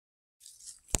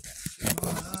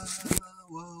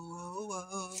whoa,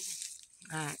 whoa.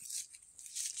 Alright.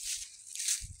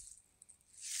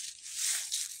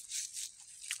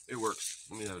 It works.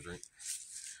 Let me have a drink.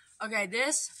 Okay,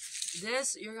 this,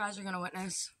 you guys are gonna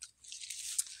witness.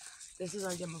 This is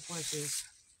our game of horses.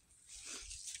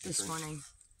 This morning.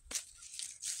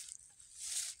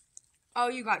 Oh,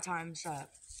 you got time. Shut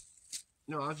up.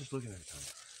 No, I was just looking at the time.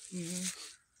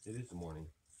 It is the morning.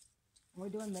 We're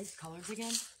doing mixed colors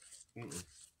again? That's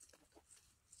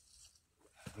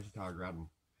just how I grab them.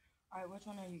 Alright, which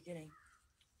one are you getting?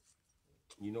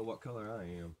 You know what color I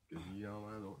am. Cause you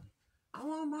know I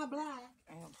want my black.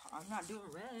 I'm not doing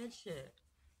red shit.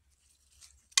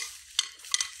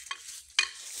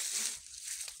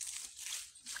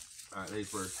 Alright, ladies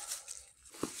first.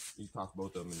 You talk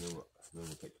both of them and then we'll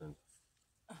take turns.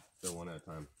 So one at a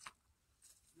time.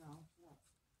 No.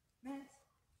 Miss,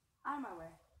 out of my way.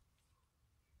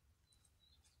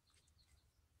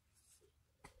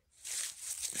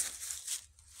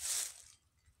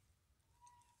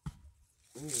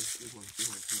 Here's one.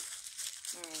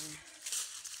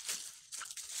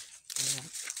 Yeah.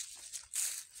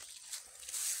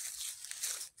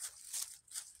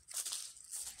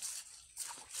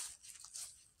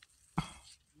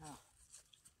 No.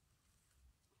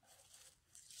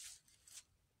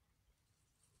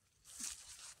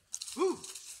 Woo!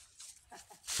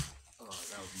 Oh,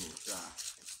 that was a little shot.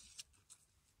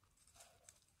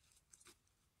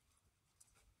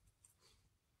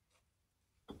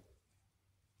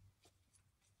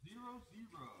 Zero.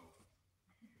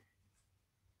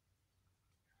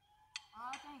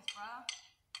 Oh, thanks, bro.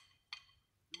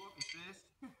 You're welcome, sis.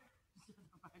 Oh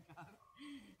my god.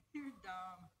 You're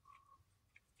dumb.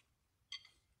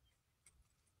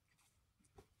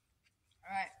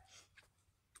 Alright.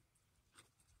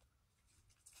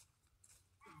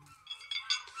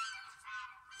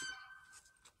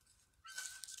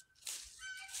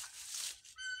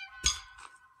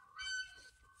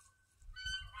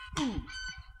 Ooh.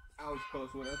 I was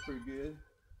close one. That's pretty good.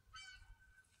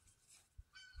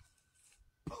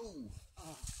 Oh.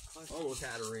 Almost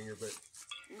had a ringer, but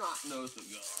not no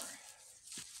cigar.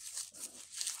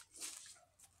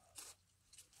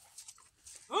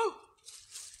 Oh!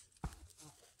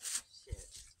 Shit.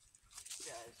 You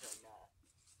guys are not.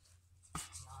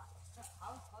 I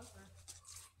was closer.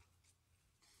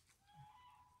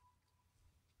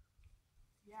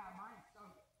 Yeah, mine's so.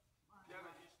 Yeah,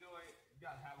 but you still ain't. You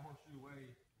gotta have a horseshoe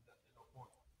away. No point.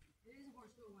 It is a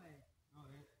horseshoe away. No,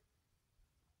 it ain't.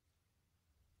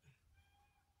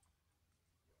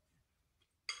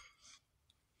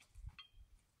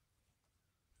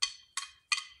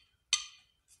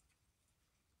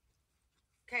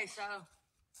 Okay, so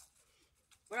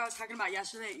what I was talking about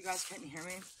yesterday, you guys couldn't hear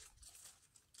me.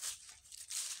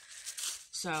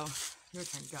 So, your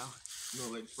turn, go. No,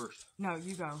 ladies first. No,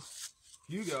 you go.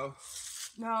 You go.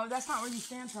 No, that's not where you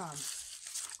stand from.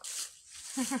 It's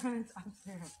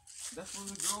upstairs. That's where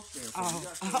the girls stand from.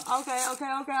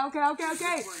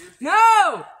 Okay.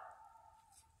 No!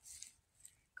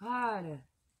 God.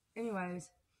 Anyways.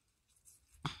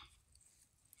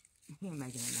 He ain't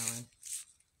making a noise.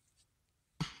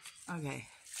 Okay.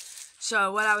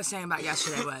 So, what I was saying about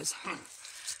yesterday was,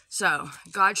 so,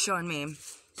 God's showing me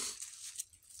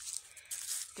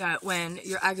that when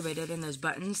you're aggravated in those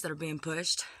buttons that are being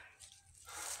pushed,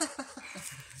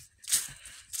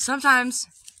 sometimes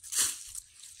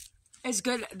it's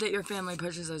good that your family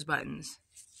pushes those buttons.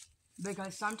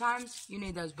 Because sometimes you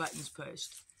need those buttons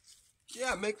pushed.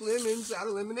 Yeah, make lemons out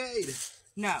of lemonade.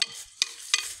 No.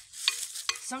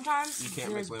 Sometimes you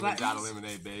can't make lemons out of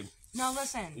lemonade, babe. No,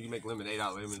 listen. You can make lemonade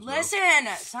out of lemons. Listen.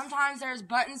 Sometimes there's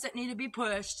buttons that need to be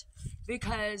pushed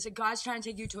because God's trying to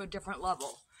take you to a different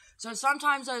level. So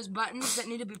sometimes those buttons that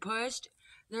need to be pushed,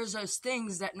 there's those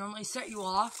things that normally set you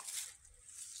off.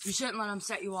 You shouldn't let them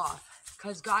set you off.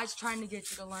 Because God's trying to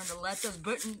get you to learn to let those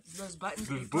buttons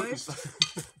be pushed.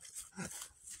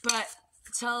 But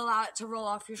to allow it to roll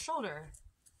off your shoulder.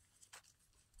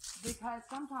 Because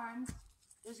sometimes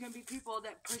there's going to be people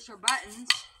that push your buttons.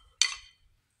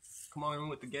 Come on in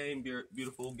with the game,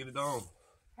 beautiful. Get it on.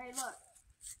 Hey, look.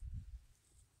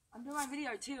 I'm doing my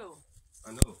video, too.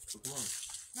 I know. So come on.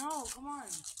 No, come on.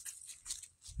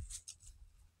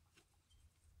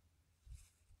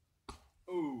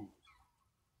 Ooh.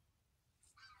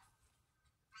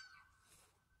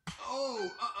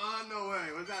 Oh, no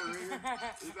way. Was that a ringer? Is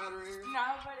that a ringer? No,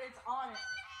 but it's on it.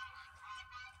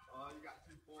 Oh, you got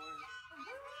 2 points.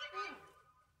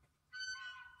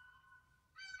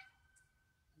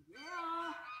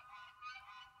 Yeah.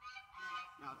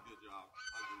 That was a good job.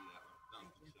 I'll give you that one. That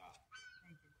was a good shot.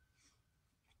 Thank you.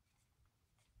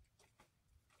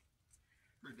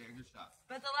 Pretty damn good shot.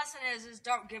 But the lesson is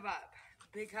don't give up.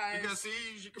 Because see,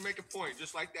 you can make a point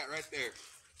just like that right there.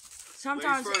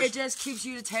 sometimes it just keeps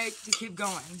you to keep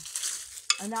going.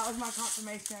 And that was my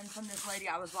confirmation from this lady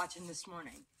I was watching this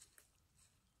morning.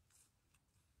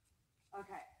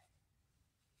 Okay.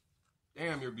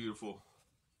 Damn, you're beautiful.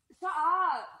 Shut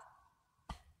up.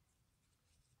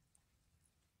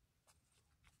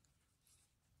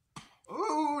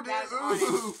 Ooh, That's ooh. on it.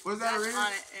 Was that That's ring?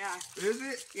 on it, yeah. Is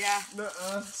it? Yeah.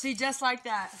 Nuh-uh. See, just like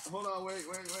that. Hold on, wait.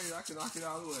 I can knock it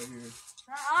out of the way here.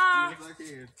 Shut up. Yes, I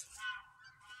can.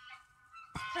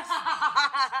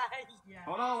 Yeah.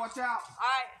 Hold on, watch out.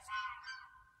 Alright.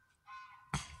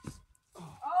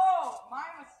 Oh,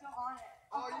 mine was still on it.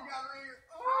 Oh, you got a ring.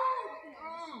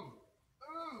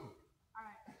 Ooh.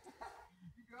 Alright.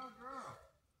 You go, girl.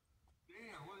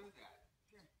 Damn, what is that?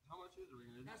 How much is the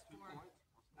ring? Is That's that 2 4. points?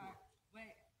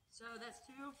 Wait. So that's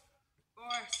 2, 4,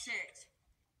 6.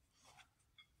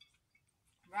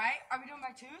 Right? Are we doing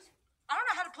by twos? I don't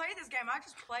know how to play this game. I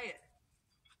just play it.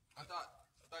 I thought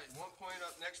 1 point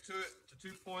up next to it to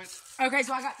 2 points. Okay,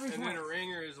 so I got 3 And points. then a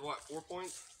ringer is what, 4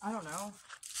 points? I don't know.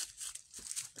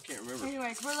 I can't remember.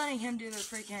 Anyways, we're letting him do the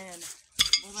freaking.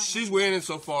 She's winning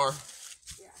so far.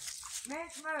 Yeah.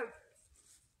 Mince, move.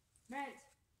 Mince,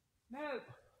 move.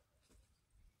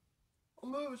 I'll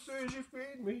move as soon as you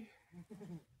feed me.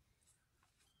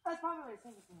 That's probably what he's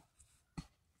thinking too.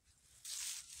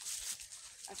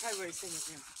 That's probably what he's thinking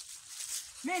too.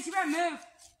 Mince, you better move.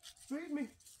 Feed me.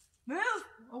 Move.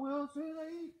 I will as soon as I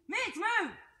eat. Mince,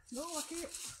 move. No, I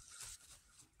can't.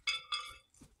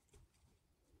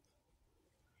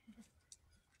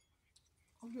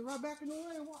 I'll get right back in the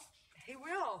way and watch. He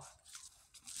will.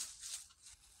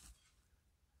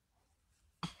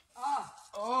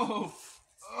 Oh.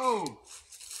 Oh.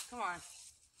 Come on.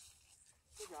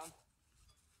 Good job.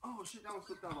 Oh, shit, that one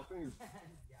slipped out of my fingers.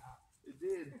 Yeah. It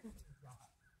did.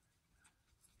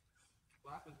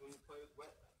 What happens when you play with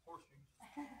wet horseshoes?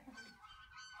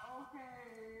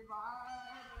 Okay, bye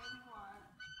everyone.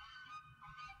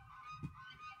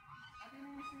 I didn't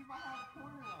even see if I had a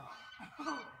corner out.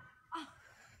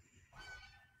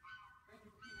 Thank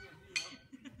you for keeping me at 0.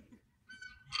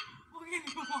 We'll give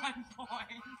you 1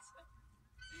 point.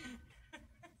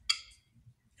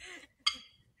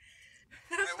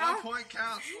 Hey, 1 point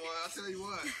counts, boy. I'll tell you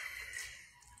what.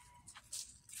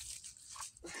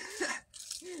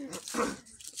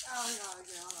 Oh my god,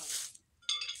 okay, hold on.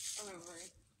 I'm over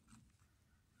it.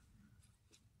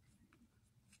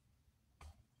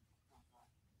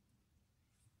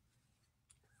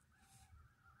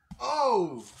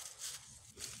 Oh!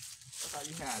 I thought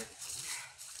you had it.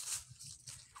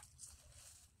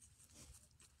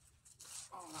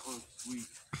 Oh, that one's sweet.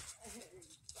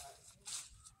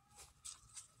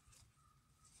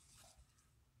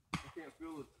 I can't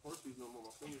feel the horseshoes no more.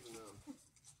 My fingers are numb.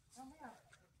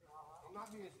 I'm not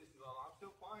being a sissy lala. I'm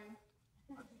still fine.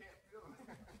 I just can't feel it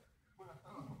when I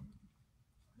throw.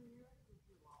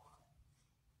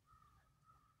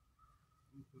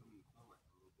 Put them in the sunlight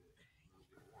for a little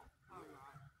bit. Oh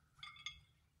god.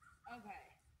 Okay,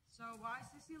 so why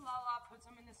Sissy Lala puts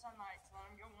them in the sunlight to let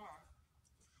them get warm?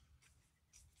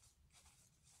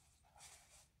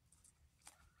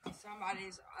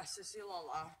 Somebody's a Sissy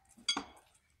Lala.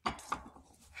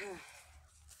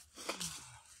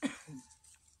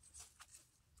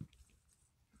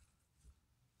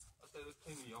 I said let's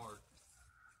clean the yard.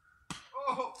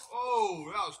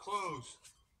 Oh, that was close.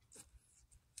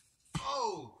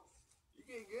 Oh, you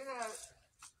getting good at it.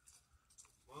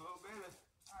 Well, baby.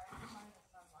 Alright, I'm in the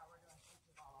sunlight. We're doing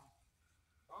Sissy Lala.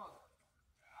 Oh,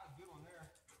 that was a good one there.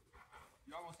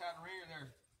 You almost had a ringer there.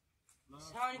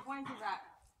 So how many points is that?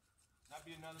 That'd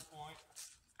be another point.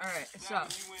 Alright, so Now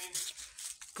you win.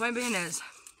 point being is,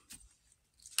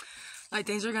 like,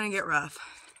 things are gonna get rough.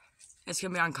 It's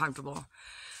gonna be uncomfortable.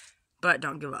 But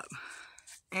don't give up.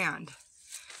 And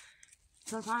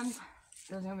sometimes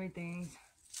there's gonna be things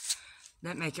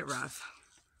that make it rough.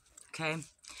 Okay?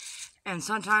 And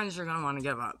sometimes you're gonna want to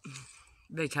give up.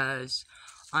 Because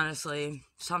honestly,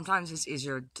 sometimes it's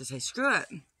easier to say screw it.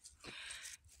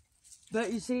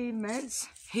 But you see, Mince,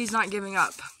 he's not giving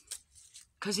up.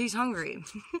 Because he's hungry.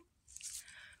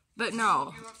 But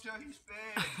no. Give up till he's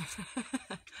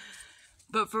fed.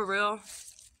 But for real,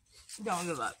 don't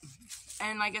give up.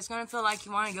 And like, it's gonna feel like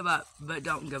you want to give up, but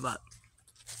don't give up.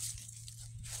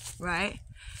 Right?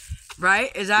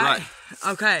 Right? Is that Right.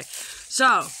 okay?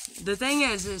 So the thing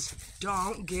is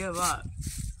don't give up.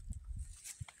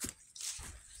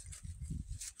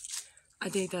 I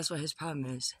think that's what his problem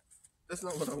is. That's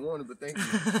not what I wanted, but thank you.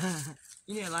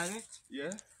 You need a lighter?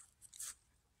 Yeah.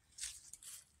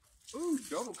 Ooh,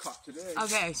 double cop today.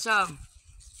 Okay, so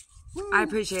I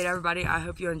appreciate everybody. I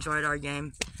hope you enjoyed our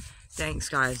game. Thanks,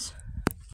 guys.